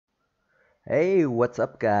Hey, what's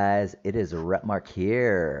up, guys? It is Rapmark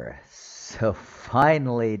here. So,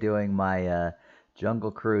 finally doing my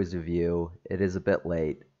Jungle Cruise review. It is a bit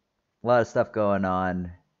late. A lot of stuff going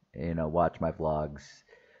on. Watch my vlogs.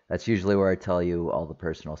 That's usually where I tell you all the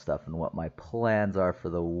personal stuff and what my plans are for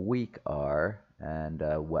the week are, and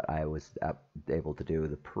what I was able to do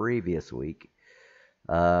the previous week.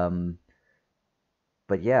 Um,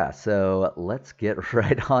 but yeah, so let's get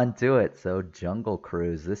right on to it. So, Jungle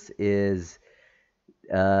Cruise. This is.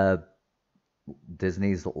 Uh,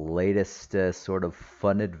 Disney's latest sort of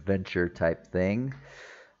fun adventure type thing.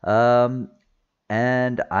 Um,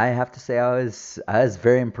 and I have to say I was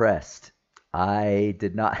very impressed. I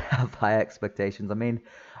did not have high expectations. I mean,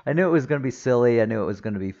 I knew it was going to be silly. I knew it was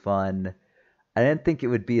going to be fun. I didn't think it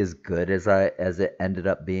would be as good as it ended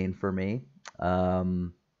up being for me.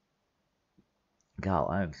 Um, God,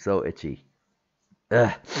 I'm so itchy.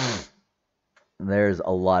 Ugh. There's a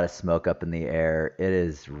lot of smoke up in the air. It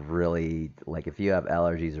is really like if you have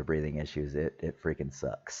allergies or breathing issues, it freaking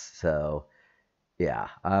sucks. So yeah,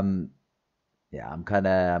 I'm kind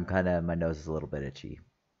of my nose is a little bit itchy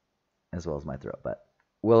as well as my throat, but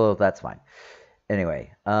well, that's fine.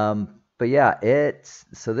 Anyway, but yeah, it's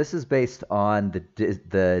so this is based on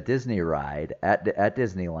the Disney ride at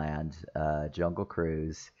Disneyland, Jungle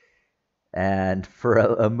Cruise. And for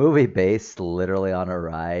a movie based literally on a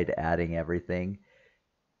ride, adding everything,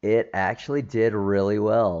 it actually did really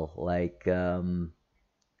well. Like the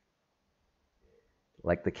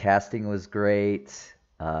casting was great.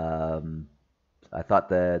 Um, I thought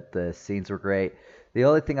the scenes were great. The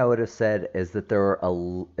only thing I would have said is that there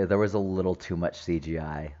was a little too much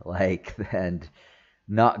CGI, and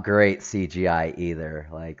not great CGI either.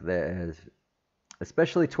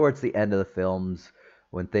 Especially towards the end of the films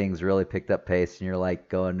when things really picked up pace and you're like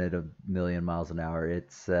going at a million miles an hour.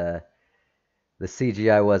 It's The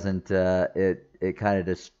CGI wasn't it kind of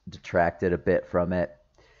just detracted a bit from it.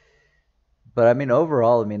 But I mean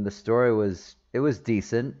overall, I mean the story was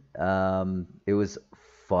decent. It was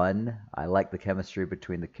fun. I liked the chemistry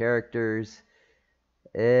between the characters.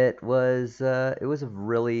 It was a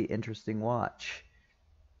really interesting watch.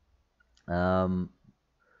 Um,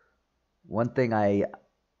 One thing I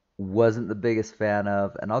wasn't the biggest fan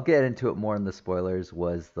of, and I'll get into it more in the spoilers,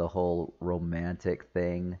 was the whole romantic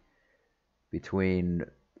thing between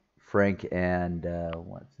Frank and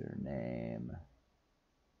what's her name?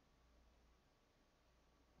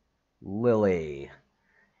 Lily.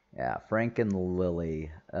 Yeah, Frank and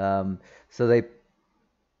Lily. So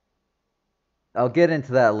I'll get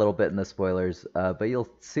into that a little bit in the spoilers, but you'll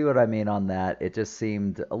see what I mean on that. It just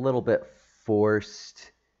seemed a little bit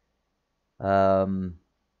forced. Um,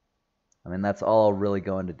 I mean, that's all I'll really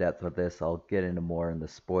go into depth with this. I'll get into more in the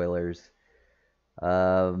spoilers.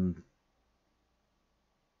 Um,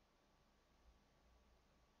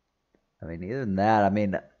 I mean, even that, I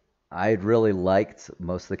mean, I really liked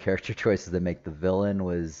most of the character choices that make the villain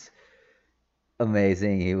was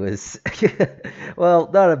amazing. He was, well,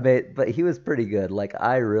 not amazing, but he was pretty good. Like,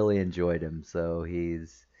 I really enjoyed him.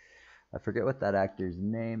 I forget what that actor's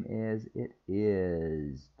name is. It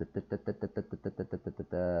is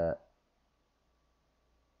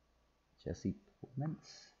Jesse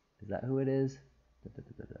Plemons. Is that who it is?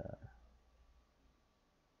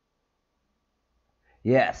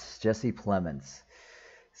 Yes, Jesse Plemons.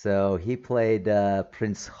 So he played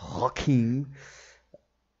Prince Hawking,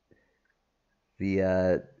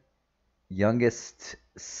 the youngest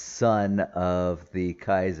son of the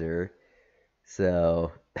Kaiser.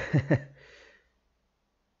 So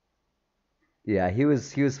yeah, he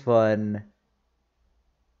was fun.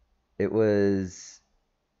 It was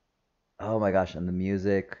oh my gosh, and the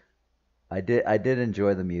music. I did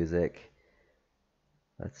enjoy the music.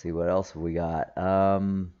 Let's see what else we got. I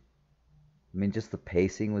mean, just the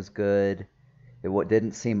pacing was good.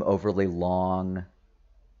 Didn't seem overly long.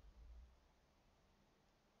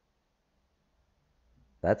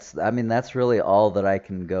 I mean, that's really all that I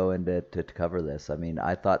can go into to cover this. I mean,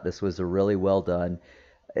 I thought this was a really well done.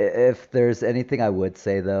 If there's anything I would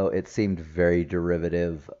say though, it seemed very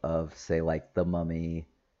derivative of, say, like The Mummy.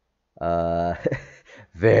 Uh,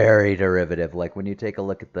 very derivative. Like when you take a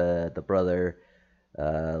look at the brother,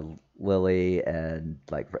 uh, Lily, and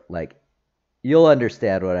like you'll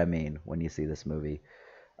understand what I mean when you see this movie.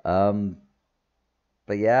 Um,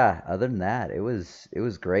 but yeah, other than that, it was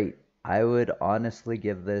great. I would honestly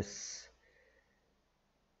give this.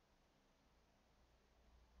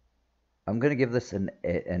 I'm gonna give this mm,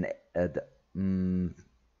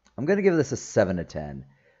 I'm gonna give this a 7 to 10.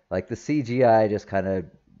 Like the CGI just kind of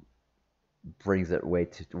brings it way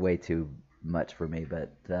too much for me,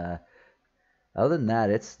 but Other than that,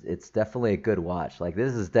 it's definitely a good watch. Like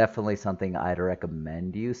this is definitely something I'd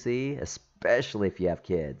recommend you see, especially if you have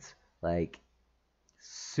kids. Like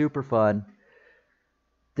super fun,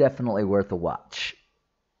 definitely worth a watch.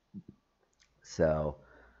 So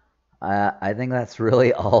I think that's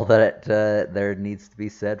really all that there needs to be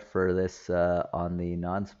said for this on the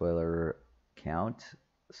non-spoiler count.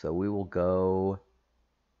 So we will go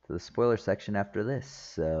to the spoiler section after this.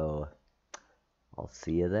 So I'll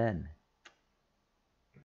see you then.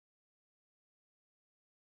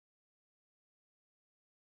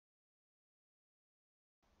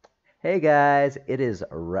 Hey guys, it is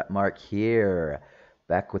Rapmark here,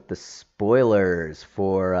 back with the spoilers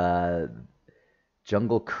for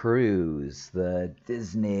Jungle Cruise, the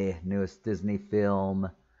newest Disney film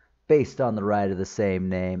based on the ride of the same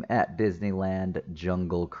name at Disneyland,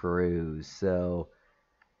 Jungle Cruise. So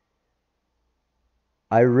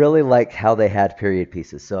I really liked how they had period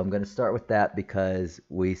pieces. So I'm going to start with that because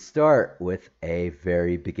we start with a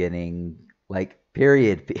very beginning, like,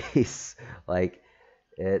 period piece. Like,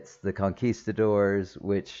 it's the conquistadors,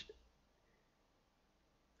 which,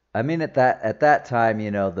 I mean, at that time,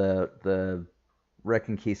 the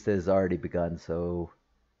Reconquista has already begun. So,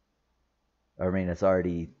 I mean, it's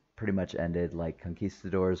already pretty much ended. Like,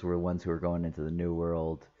 conquistadors were the ones who were going into the New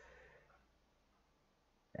World.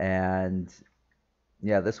 And,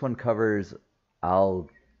 yeah, this one covers Al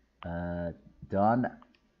Don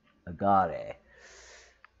Agare,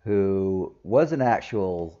 who was an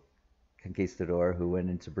actual conquistador who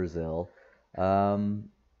went into Brazil. Um,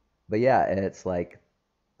 but yeah, it's like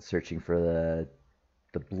searching for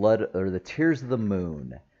the blood or the tears of the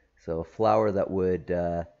moon. So a flower that would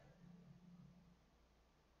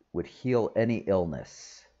heal any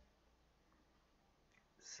illness.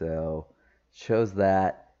 So shows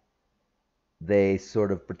that they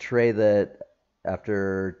sort of betray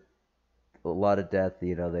after a lot of death.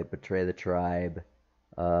 They betray the tribe,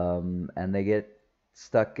 and they get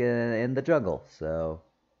stuck in the jungle. So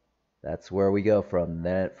that's where we go from.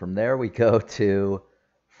 From there, we go to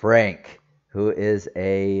Frank, who is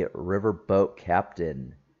a riverboat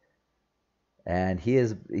captain, and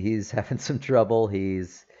he's having some trouble.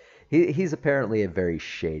 He's apparently a very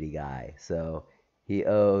shady guy. So he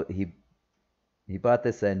bought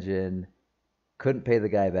this engine, couldn't pay the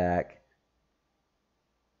guy back.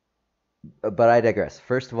 But I digress.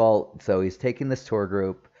 First of all, so he's taking this tour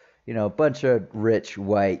group, a bunch of rich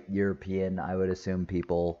white European, I would assume,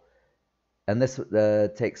 people, and this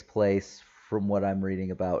takes place from what I'm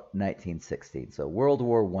reading about 1916, so World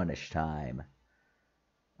War One-ish time.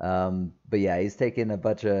 But yeah, he's taking a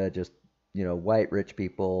bunch of just white rich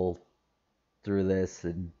people through this,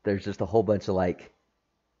 and there's just a whole bunch of like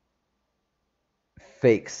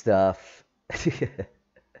fake stuff.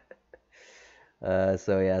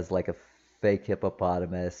 So he has like a fake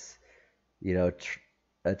hippopotamus,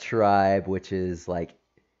 a tribe which is like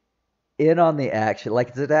in on the action. Like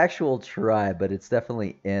it's an actual tribe, but it's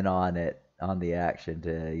definitely in on it, on the action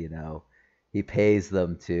to, he pays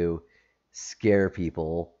them to scare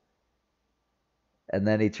people. And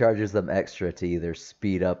then he charges them extra to either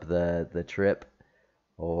speed up the trip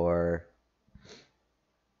or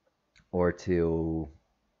to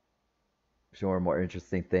show them more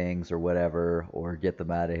interesting things or whatever, or get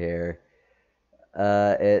them out of here.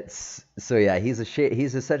 It's so yeah, he's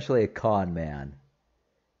essentially a con man,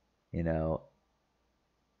 you know,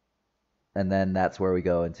 and then that's where we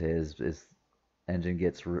go into his engine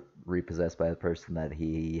gets repossessed by the person that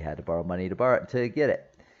he had to borrow money to get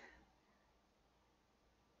it.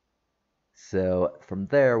 So from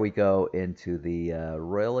there we go into the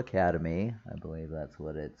Royal Academy. I believe that's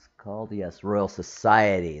what it's called. Yes, Royal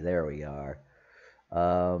Society. There we are.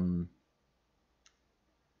 Um,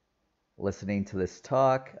 Listening to this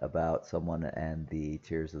talk about someone and the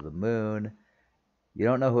Tears of the Moon. You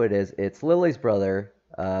don't know who it is. It's Lily's brother.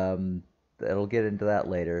 It'll get into that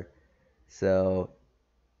later. So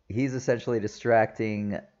he's essentially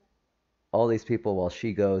distracting all these people while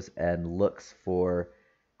she goes and looks for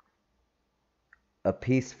a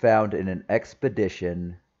piece found in an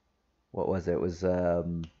expedition. What was it? It was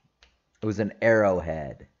an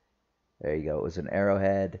arrowhead. There you go. It was an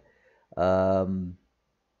arrowhead. Um,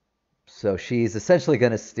 so she's essentially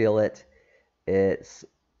going to steal it. It's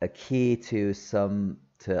a key to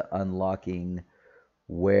unlocking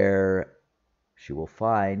where she will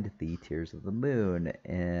find the Tears of the Moon,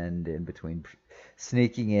 and in between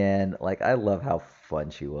sneaking in, like I love how fun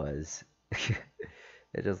she was.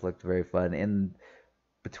 It just looked very fun in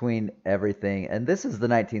between everything. And this is the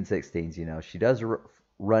 1916s, she does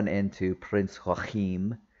run into Prince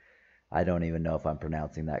Joachim. I don't even know if I'm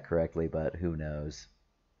pronouncing that correctly, but who knows.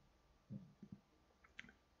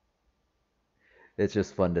 It's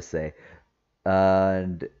just fun to say.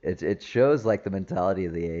 And it shows like the mentality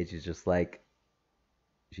of the age. It's just like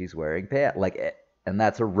she's wearing pants, and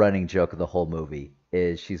that's a running joke of the whole movie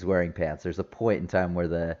is she's wearing pants. There's a point in time where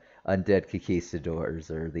the undead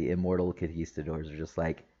conquistadors or the immortal conquistadors are just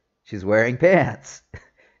like, she's wearing pants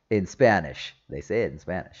in Spanish. They say it in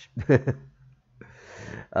Spanish.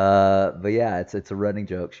 But yeah, it's a running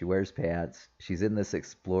joke. She wears pants. She's in this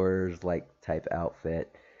explorer's like type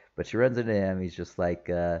outfit, but she runs into him. He's just like,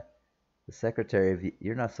 the secretary of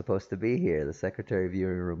you're not supposed to be here. The secretary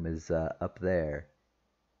viewing room is up there.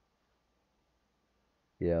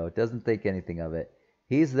 Doesn't think anything of it.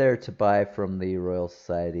 He's there to buy from the Royal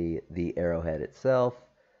Society the arrowhead itself.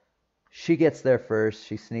 She gets there first.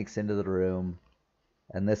 She sneaks into the room,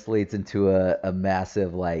 and this leads into a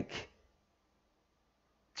massive like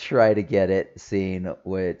try to get it scene,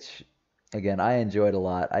 which again I enjoyed a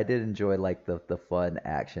lot. I did enjoy like the fun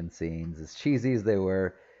action scenes, as cheesy as they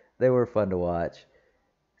were fun to watch.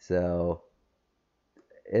 So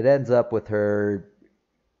it ends up with her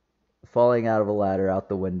falling out of a ladder out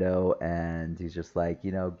the window, and he's just like,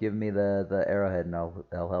 give me the arrowhead and I'll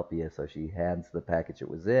help you. So she hands the package it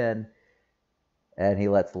was in, and he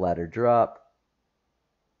lets the ladder drop,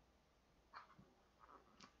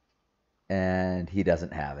 and he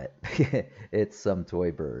doesn't have it. It's some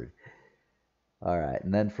toy bird. All right,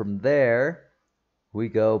 and then from there we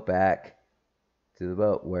go back to the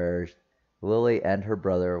boat where Lily and her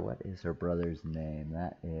brother, what is her brother's name?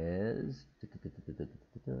 That is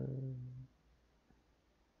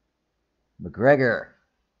McGregor.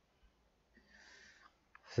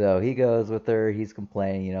 So he goes with her. He's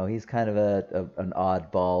complaining. He's kind of an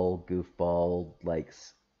oddball, goofball,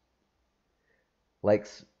 likes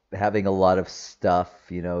having a lot of stuff.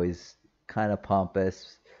 He's kind of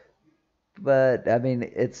pompous, but I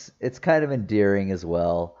mean, it's kind of endearing as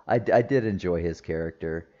well. I did enjoy his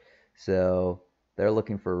character. So they're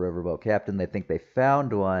looking for a riverboat captain. They think they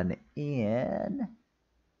found one in.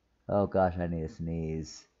 Oh gosh, I need to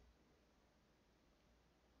sneeze.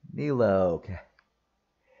 Nilo.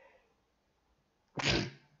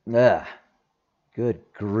 Ah, good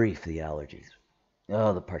grief, the allergies.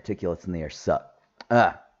 Oh, the particulates in the air suck.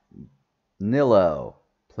 Nilo,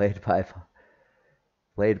 played by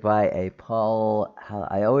a Paul.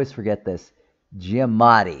 I always forget this.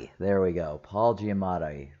 Giamatti. There we go. Paul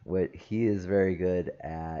Giamatti. He is very good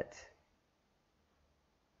at.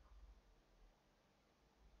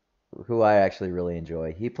 Who I actually really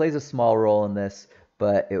enjoy. He plays a small role in this,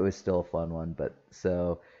 but it was still a fun one. But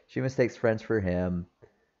so she mistakes Frank for him.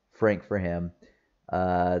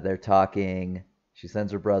 They're talking. She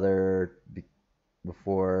sends her brother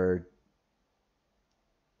before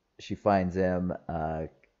she finds him,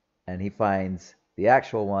 and he finds the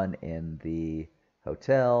actual one in the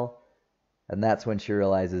hotel, and that's when she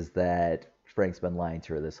realizes that Frank's been lying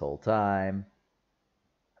to her this whole time.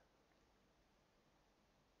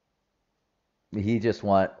 He just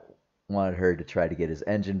wanted her to try to get his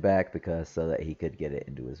engine back because so that he could get it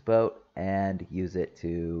into his boat and use it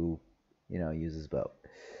to, use his boat.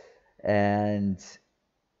 And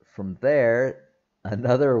from there,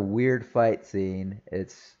 another weird fight scene.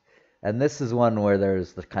 And this is one where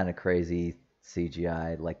there's the kind of crazy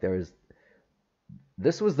CGI.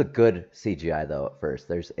 This was the good CGI though at first.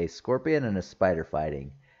 There's a scorpion and a spider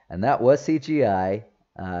fighting, and that was CGI.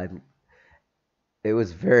 It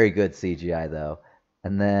was very good CGI though.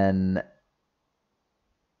 And then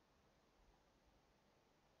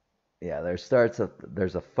yeah, there's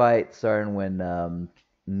a fight starting when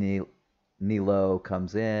Nilo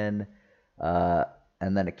comes in,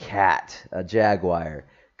 and then a jaguar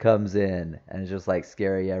comes in and is just like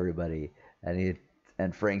scary everybody,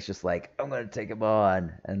 and Frank's just like, I'm gonna take him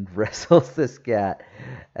on, and wrestles this cat,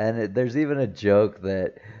 and there's even a joke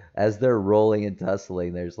that as they're rolling and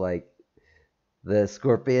tussling, there's like the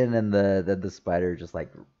scorpion and the spider just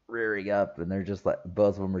like rearing up, and they're just like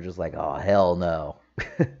both of them are just like, oh hell no.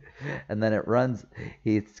 And then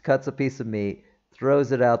he cuts a piece of meat,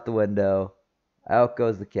 throws it out the window, out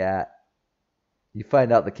goes the cat. You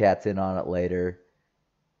find out the cat's in on it later.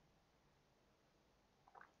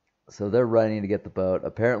 So they're running to get the boat.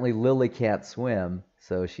 Apparently Lily can't swim,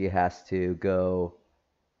 so she has to go.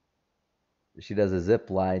 She does a zip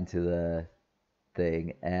line to the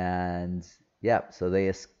thing, and yeah, so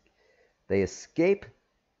they escape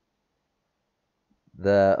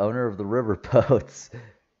the owner of the river boats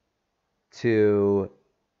to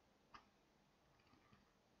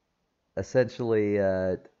essentially.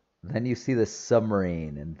 Then you see the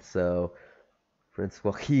submarine, and so Prince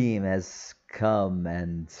Joachim has come,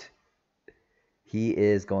 and he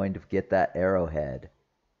is going to get that arrowhead.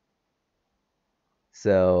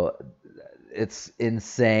 So it's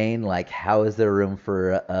insane. Like, how is there room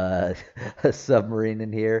for a submarine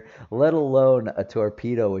in here, let alone a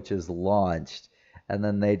torpedo which is launched, and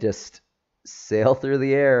then they just sail through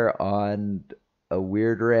the air on a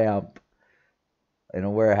weird ramp in a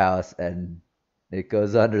warehouse, and it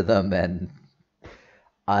goes under them, and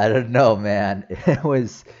I don't know, man. It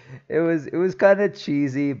was kind of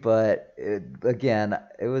cheesy, but again,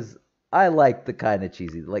 it was I like the kind of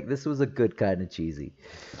cheesy. Like this was a good kind of cheesy.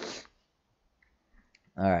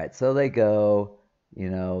 All right, so they go,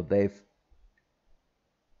 they've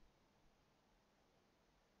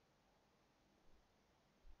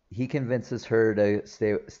he convinces her to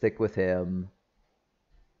stick with him,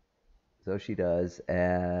 so she does,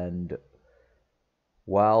 and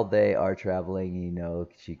while they are traveling,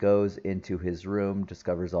 she goes into his room,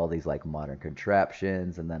 discovers all these like modern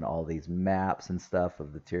contraptions and then all these maps and stuff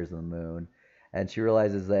of the Tears of the Moon. And she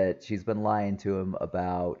realizes that she's been lying to him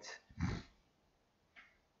about,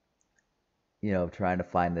 trying to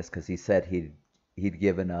find this because he said he'd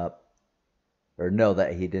given up or know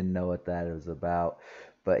that he didn't know what that was about,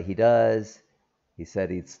 but he does. He said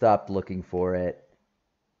he'd stopped looking for it.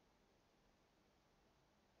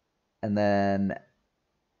 And then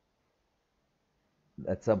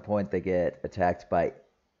at some point they get attacked by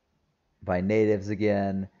natives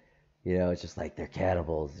again. It's just like they're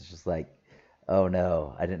cannibals. It's just like, oh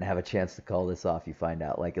no, I didn't have a chance to call this off. You find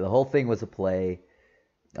out like the whole thing was a play.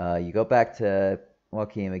 You go back to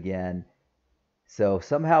Joaquin again. So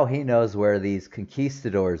somehow he knows where these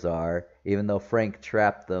conquistadors are, even though Frank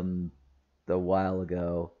trapped them a while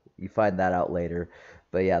ago. You find that out later.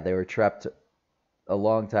 But yeah, they were trapped a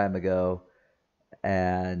long time ago,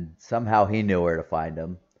 and somehow he knew where to find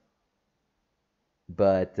them.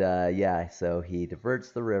 But yeah, so he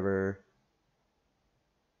diverts the river.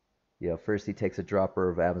 First he takes a dropper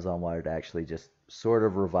of Amazon water to actually just sort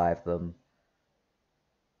of revive them.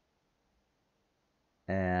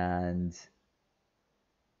 And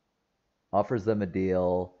offers them a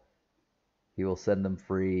deal. He will send them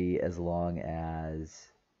free as long as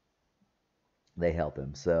they help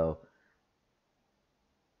him. So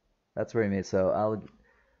that's where he made. So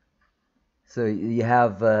you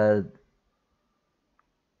have I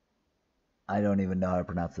don't even know how to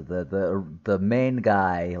pronounce it. The main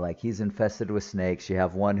guy, like he's infested with snakes. You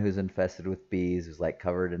have one who's infested with bees, who's like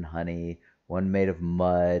covered in honey. One made of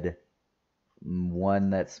mud.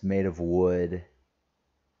 One that's made of wood.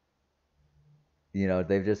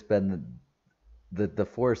 They've just been the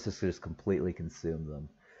forest has just completely consumed them.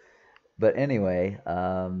 But anyway,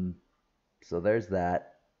 so there's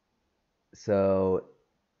that. So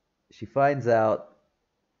she finds out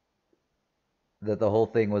that the whole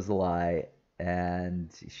thing was a lie,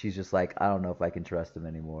 and she's just like, I don't know if I can trust him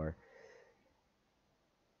anymore.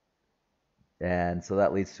 And so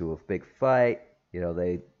that leads to a big fight.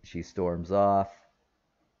 She storms off.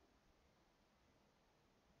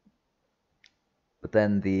 But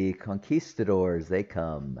then the conquistadors, they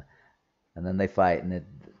come, and then they fight, and it,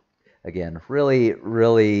 again, really,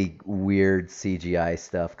 really weird CGI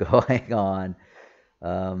stuff going on.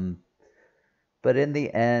 But in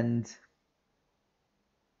the end,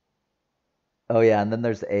 oh yeah, and then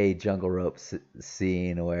there's a jungle rope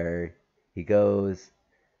scene where he goes,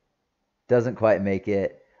 doesn't quite make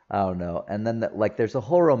it. I don't know. And then like there's a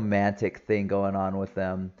whole romantic thing going on with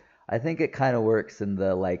them. I think it kind of works in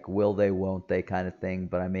the like will they won't they kind of thing,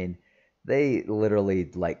 but I mean they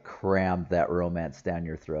literally like crammed that romance down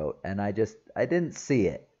your throat, and I didn't see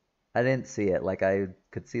it. I didn't see it. Like I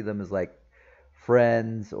could see them as like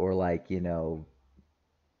friends, or like,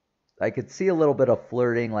 I could see a little bit of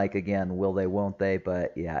flirting, like again, will they won't they,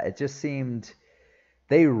 but yeah, it just seemed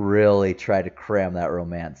they really tried to cram that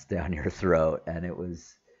romance down your throat, and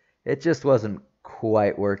it just wasn't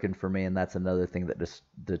quite working for me, and that's another thing that just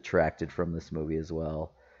detracted from this movie as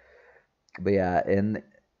well. But yeah, in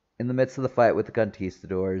the midst of the fight with the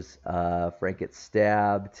conquistadors, Frank gets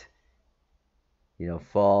stabbed,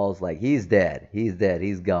 falls, like he's dead,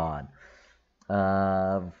 he's gone.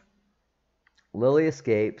 uh, Lily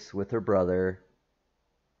escapes with her brother.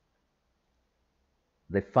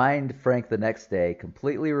 They find Frank the next day,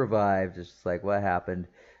 completely revived. It's just like, what happened?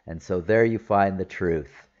 And so there you find the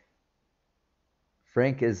truth.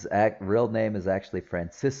 Frank's real name is actually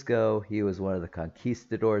Francisco. He was one of the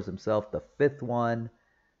conquistadors himself, the fifth one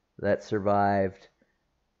that survived.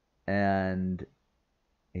 And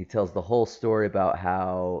he tells the whole story about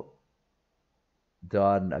how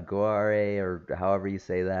Don Aguirre, or however you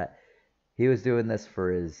say that, he was doing this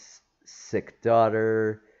for his sick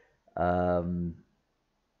daughter. And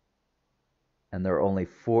there were only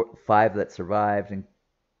five that survived, and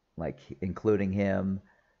like including him,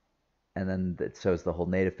 and then it shows the whole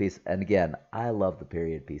native piece. And again, I love the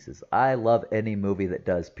period pieces. I love any movie that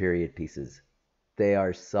does period pieces. They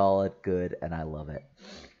are solid, good, and I love it.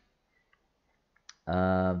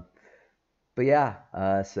 Um, but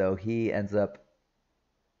yeah, so he ends up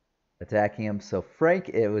attacking him. So Frank,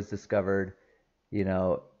 it was discovered, you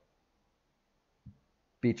know,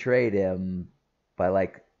 betrayed him by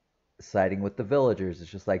like siding with the villagers.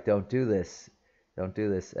 It's just like, don't do this, don't do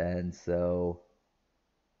this. And so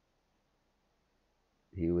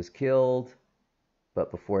he was killed.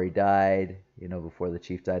 But before he died, before the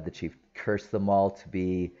chief died, the chief cursed them all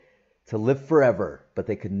to live forever, but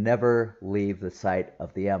they could never leave the sight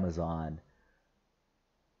of the Amazon,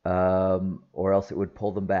 or else it would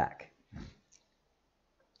pull them back.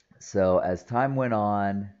 So as time went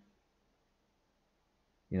on,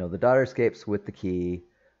 the daughter escapes with the key,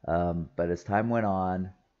 but as time went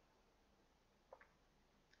on,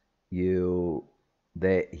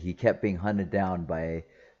 he kept being hunted down by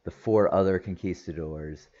the 4 other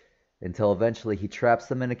conquistadors until eventually he traps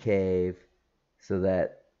them in a cave so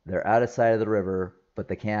that they're out of sight of the river, but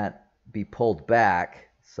they can't be pulled back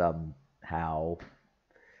somehow.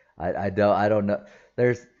 I don't know.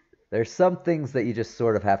 There's some things that you just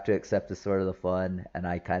sort of have to accept as sort of the fun, and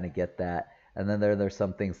I kind of get that. And then there's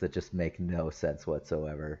some things that just make no sense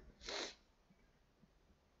whatsoever.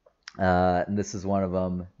 And this is one of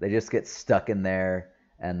them. They just get stuck in there,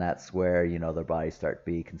 and that's where, their bodies start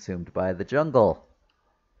to be consumed by the jungle.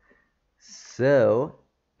 So,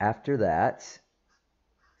 after that,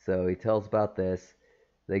 so he tells about this.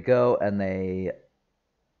 They go and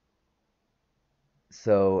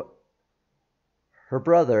so her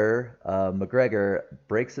brother, McGregor,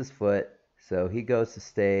 breaks his foot, so he goes to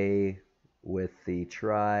stay with the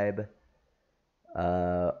tribe.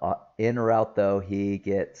 En route, though, he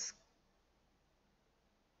gets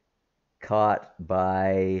caught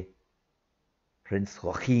by Prince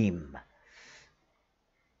Joachim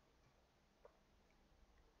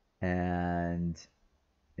and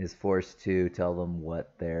is forced to tell them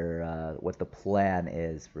what the plan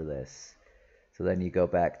is for this. So then you go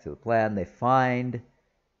back to the plan. They find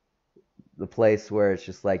the place where it's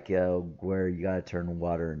just like where you gotta turn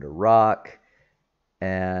water into rock,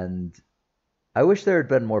 and I wish there had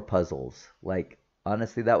been more puzzles. Like,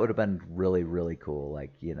 honestly, that would have been really, really cool.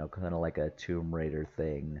 Like, kind of like a Tomb Raider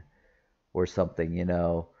thing or something,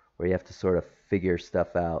 where you have to sort of figure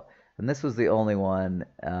stuff out. And this was the only one.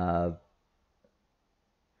 But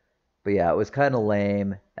yeah, it was kind of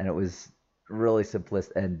lame, and it was really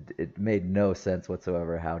simplistic, and it made no sense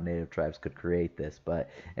whatsoever how native tribes could create this. But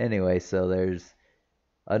anyway, so there's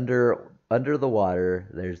under the water,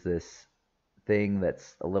 there's this thing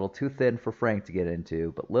that's a little too thin for Frank to get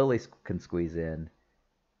into, but Lily can squeeze in,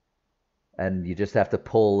 and you just have to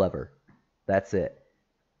pull a lever. That's it.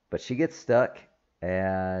 But she gets stuck,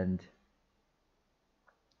 and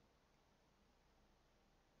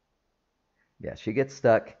yeah, she gets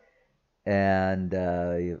stuck, and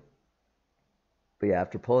but yeah,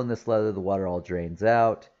 after pulling this lever, the water all drains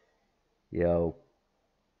out. The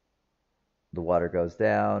water goes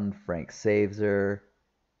down. Frank saves her.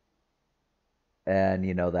 And,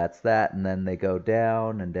 that's that. And then they go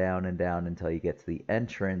down and down and down until you get to the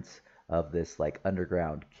entrance of this, like,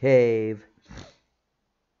 underground cave.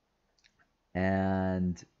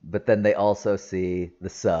 But then they also see the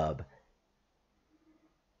sub.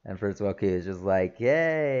 And Prince Joachim is just like,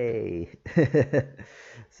 yay!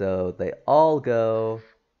 So they all go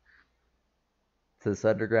to this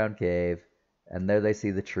underground cave, and there they see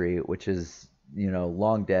the tree, which is,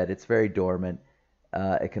 long dead. It's very dormant.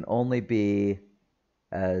 It can only be,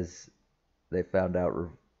 as they found out,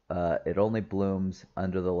 it only blooms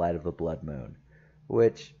under the light of the blood moon,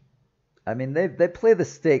 which, I mean, they play the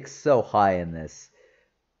stakes so high in this.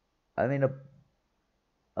 I mean,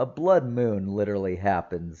 a blood moon literally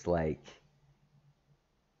happens like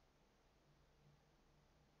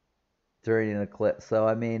during an eclipse. So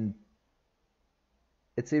I mean,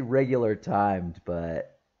 it's irregular timed,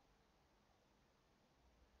 but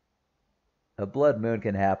a blood moon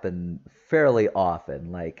can happen fairly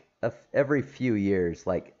often, like every few years,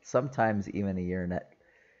 like sometimes even a year.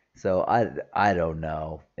 So I don't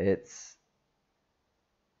know. It's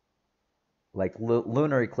like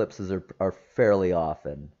lunar eclipses are fairly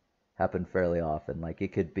often, happen fairly often. Like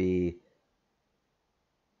it could be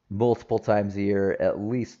multiple times a year, at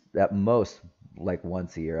least at most like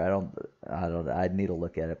once a year. I don't I'd need to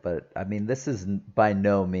look at it, but I mean this is by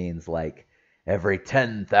no means like every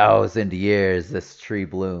 10,000 years this tree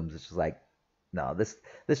blooms. It's just like no,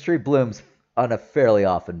 this tree blooms on a fairly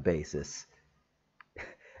often basis.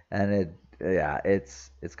 And yeah, it's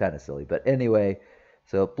kind of silly. But anyway,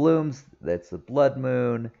 so it blooms. That's the blood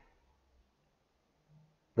moon.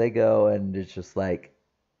 They go and it's just like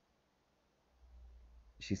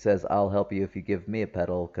she says, "I'll help you if you give me a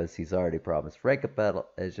petal," because he's already promised Frank a petal.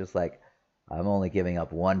 It's just like I'm only giving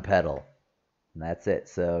up one petal, and that's it.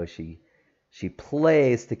 So she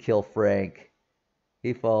plays to kill Frank.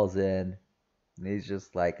 He falls in, and he's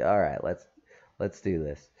just like, "All right, let's do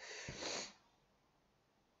this."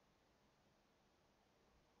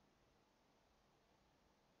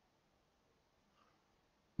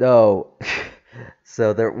 No,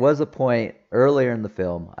 so there was a point earlier in the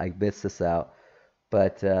film. I missed this out,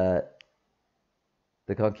 but the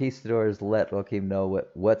conquistadors let Joaquin know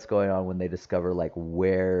what's going on when they discover like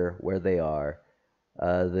where they are.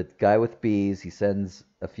 The guy with bees, he sends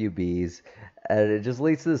a few bees, and it just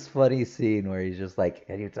leads to this funny scene where he's just like,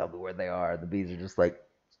 "Can you tell me where they are?" The bees are just like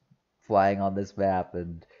flying on this map,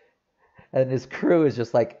 and his crew is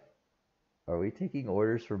just like, "Are we taking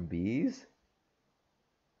orders from bees?"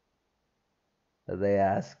 And they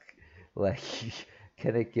ask, like,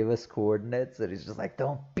 "Can it give us coordinates?" And he's just like,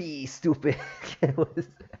 "Don't be stupid."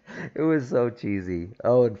 It was so cheesy.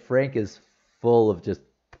 Oh, and Frank is full of just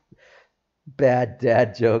bad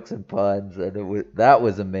dad jokes and puns, and that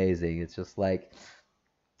was amazing. It's just like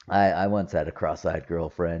I once had a cross-eyed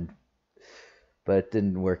girlfriend, but it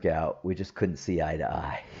didn't work out. We just couldn't see eye to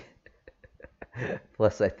eye.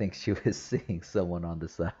 Plus, I think she was seeing someone on the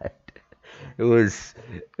side. It was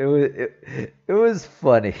it was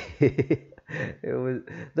funny. It was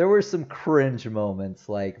there were some cringe moments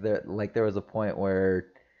there was a point where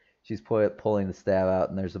she's pulling the stab out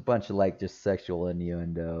and there's a bunch of like just sexual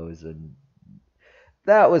innuendos and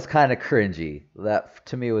that was kind of cringy. That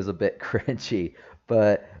to me was a bit cringy,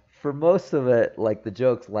 but for most of it, like the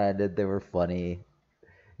jokes landed, they were funny.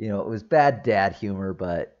 It was bad dad humor,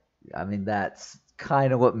 but I mean that's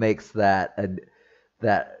kind of what makes that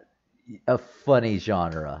a funny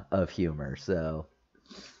genre of humor. So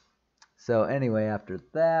anyway, after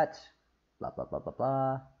that, blah blah blah blah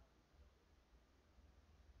blah.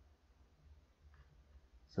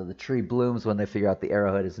 So the tree blooms when they figure out the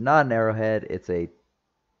arrowhead is not an arrowhead. It's a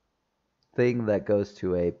thing that goes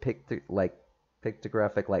to a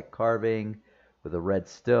pictographic like carving with a red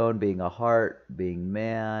stone being a heart, being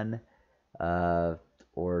man, uh,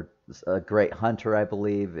 or a great hunter, I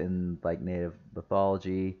believe, in like native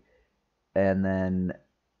mythology. And then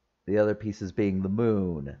the other pieces being the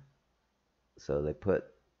moon. So they put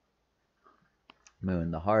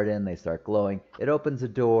moon the heart in, they start glowing. It opens a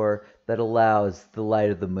door that allows the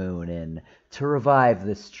light of the moon in to revive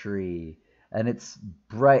this tree. And it's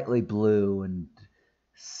brightly blue and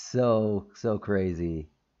so crazy.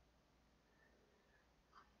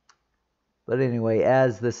 But anyway,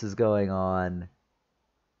 as this is going on,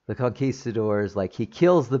 the conquistadors, like, he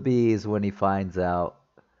kills the bees when he finds out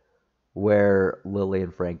where Lily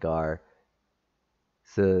and Frank are.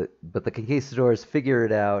 So, but the conquistadors figure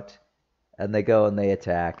it out, and they go and they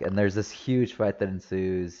attack, and there's this huge fight that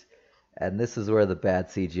ensues, and this is where the bad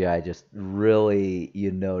CGI just really,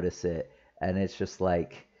 you notice it, and it's just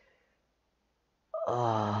like,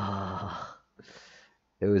 ah,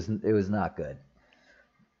 it was not good.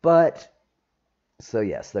 But so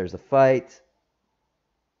yes, there's a fight,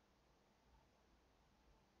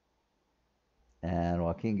 and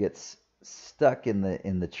Joaquin gets stuck in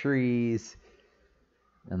the trees,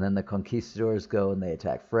 and then the conquistadors go and they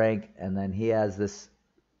attack Frank, and then he has this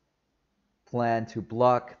plan to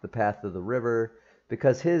block the path of the river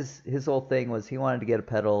because his whole thing was he wanted to get a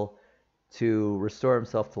petal to restore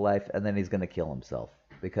himself to life, and then he's going to kill himself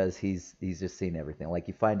because he's just seen everything. Like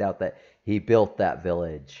you find out that he built that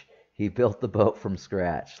village, he built the boat from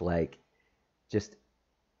scratch, like just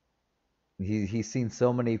he's seen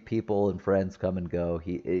so many people and friends come and go.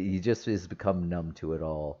 He just has become numb to it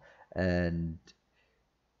all, and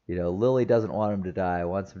Lily doesn't want him to die.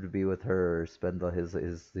 Wants him to be with her, spend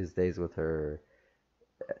his days with her.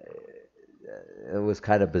 It was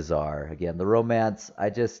kind of bizarre. Again, the romance.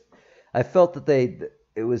 I felt that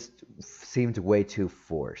it was seemed way too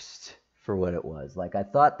forced for what it was. Like I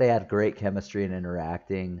thought they had great chemistry and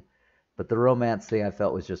interacting, but the romance thing I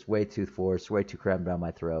felt was just way too forced, way too crammed down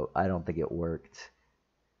my throat. I don't think it worked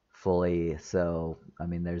fully. So I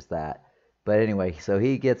mean, there's that. But anyway, so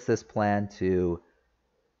he gets this plan to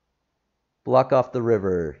block off the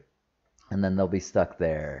river, and then they'll be stuck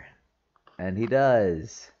there. And he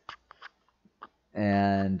does.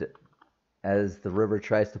 And as the river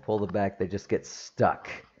tries to pull them back, they just get stuck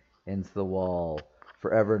into the wall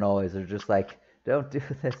forever and always. They're just like, don't do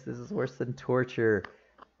this. This is worse than torture.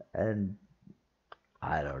 And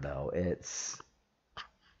I don't know.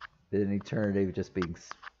 in eternity just being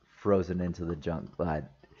frozen into the junk. But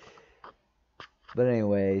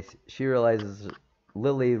anyway,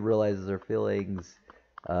 Lily realizes her feelings.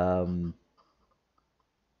 Um,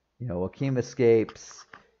 Joachim escapes.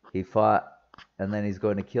 He fought, and then he's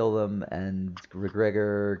going to kill them, and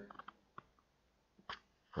McGregor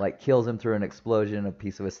kills him through an explosion. A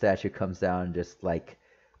piece of a statue comes down and just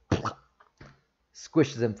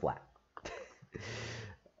squishes him flat.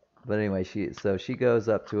 But anyway, she goes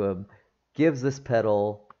up to him, gives this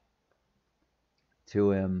pedal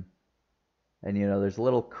to him, and there's a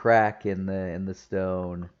little crack in the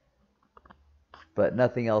stone, but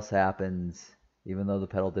nothing else happens, even though the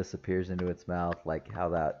pedal disappears into its mouth. Like, how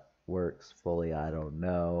that works fully, I don't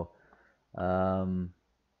know.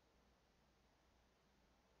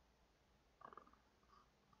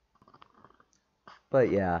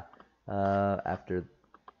 But yeah, after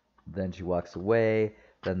then she walks away.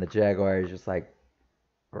 Then the Jaguar is just like,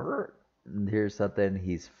 and here's something.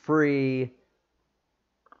 He's free,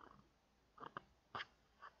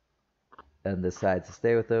 and decides to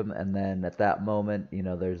stay with him. And then at that moment,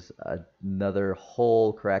 there's another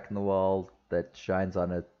hole, crack in the wall that shines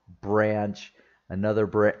on a branch. And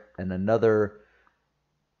another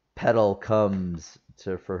pedal comes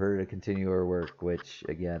for her to continue her work, which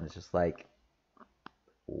again is just like,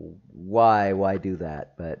 why do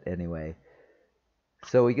that? But anyway,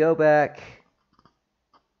 so we go back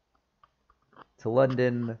to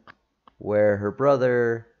London, where her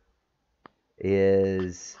brother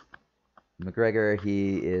is McGregor.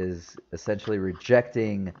 He is essentially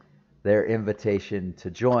rejecting their invitation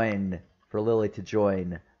for Lily to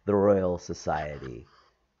join the Royal Society.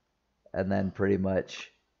 And then pretty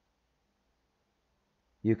much,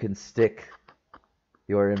 you can stick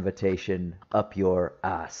your invitation up your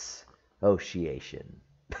ass. Oceation.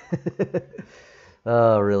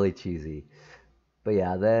 Oh, really cheesy. But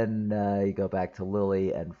yeah, then you go back to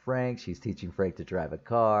Lily and Frank. She's teaching Frank to drive a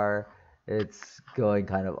car. It's going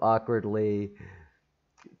kind of awkwardly.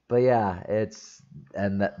 But yeah,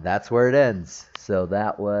 that's where it ends. So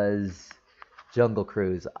that was Jungle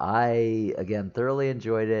Cruise. I, again, thoroughly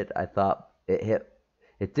enjoyed it. I thought it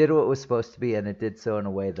did what it was supposed to be, and it did so in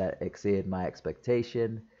a way that exceeded my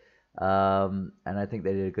expectation. And I think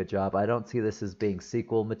they did a good job. I don't see this as being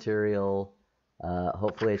sequel material.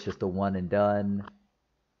 Hopefully it's just a one and done.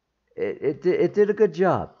 It did a good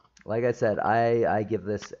job. Like I said, I give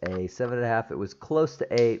this a 7.5. It was close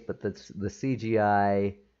to 8, but the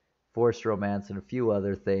CGI, forced romance, and a few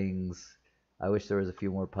other things. I wish there was a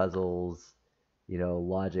few more puzzles,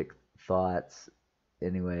 logic thoughts.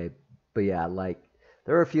 Anyway, but yeah,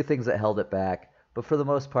 there were a few things that held it back, but for the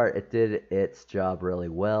most part, it did its job really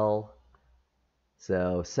well.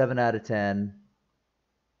 So 7 out of 10.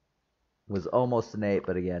 Was almost an 8,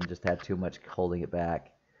 but again, just had too much holding it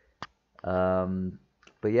back.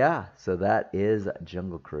 But yeah, so that is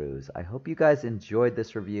Jungle Cruise. I hope you guys enjoyed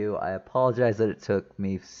this review. I apologize that it took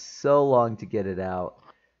me so long to get it out.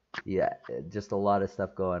 Yeah, just a lot of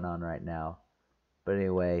stuff going on right now. But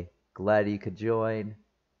anyway, glad you could join.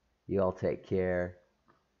 You all take care,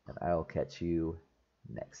 and I will catch you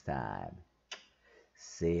next time.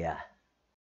 See ya.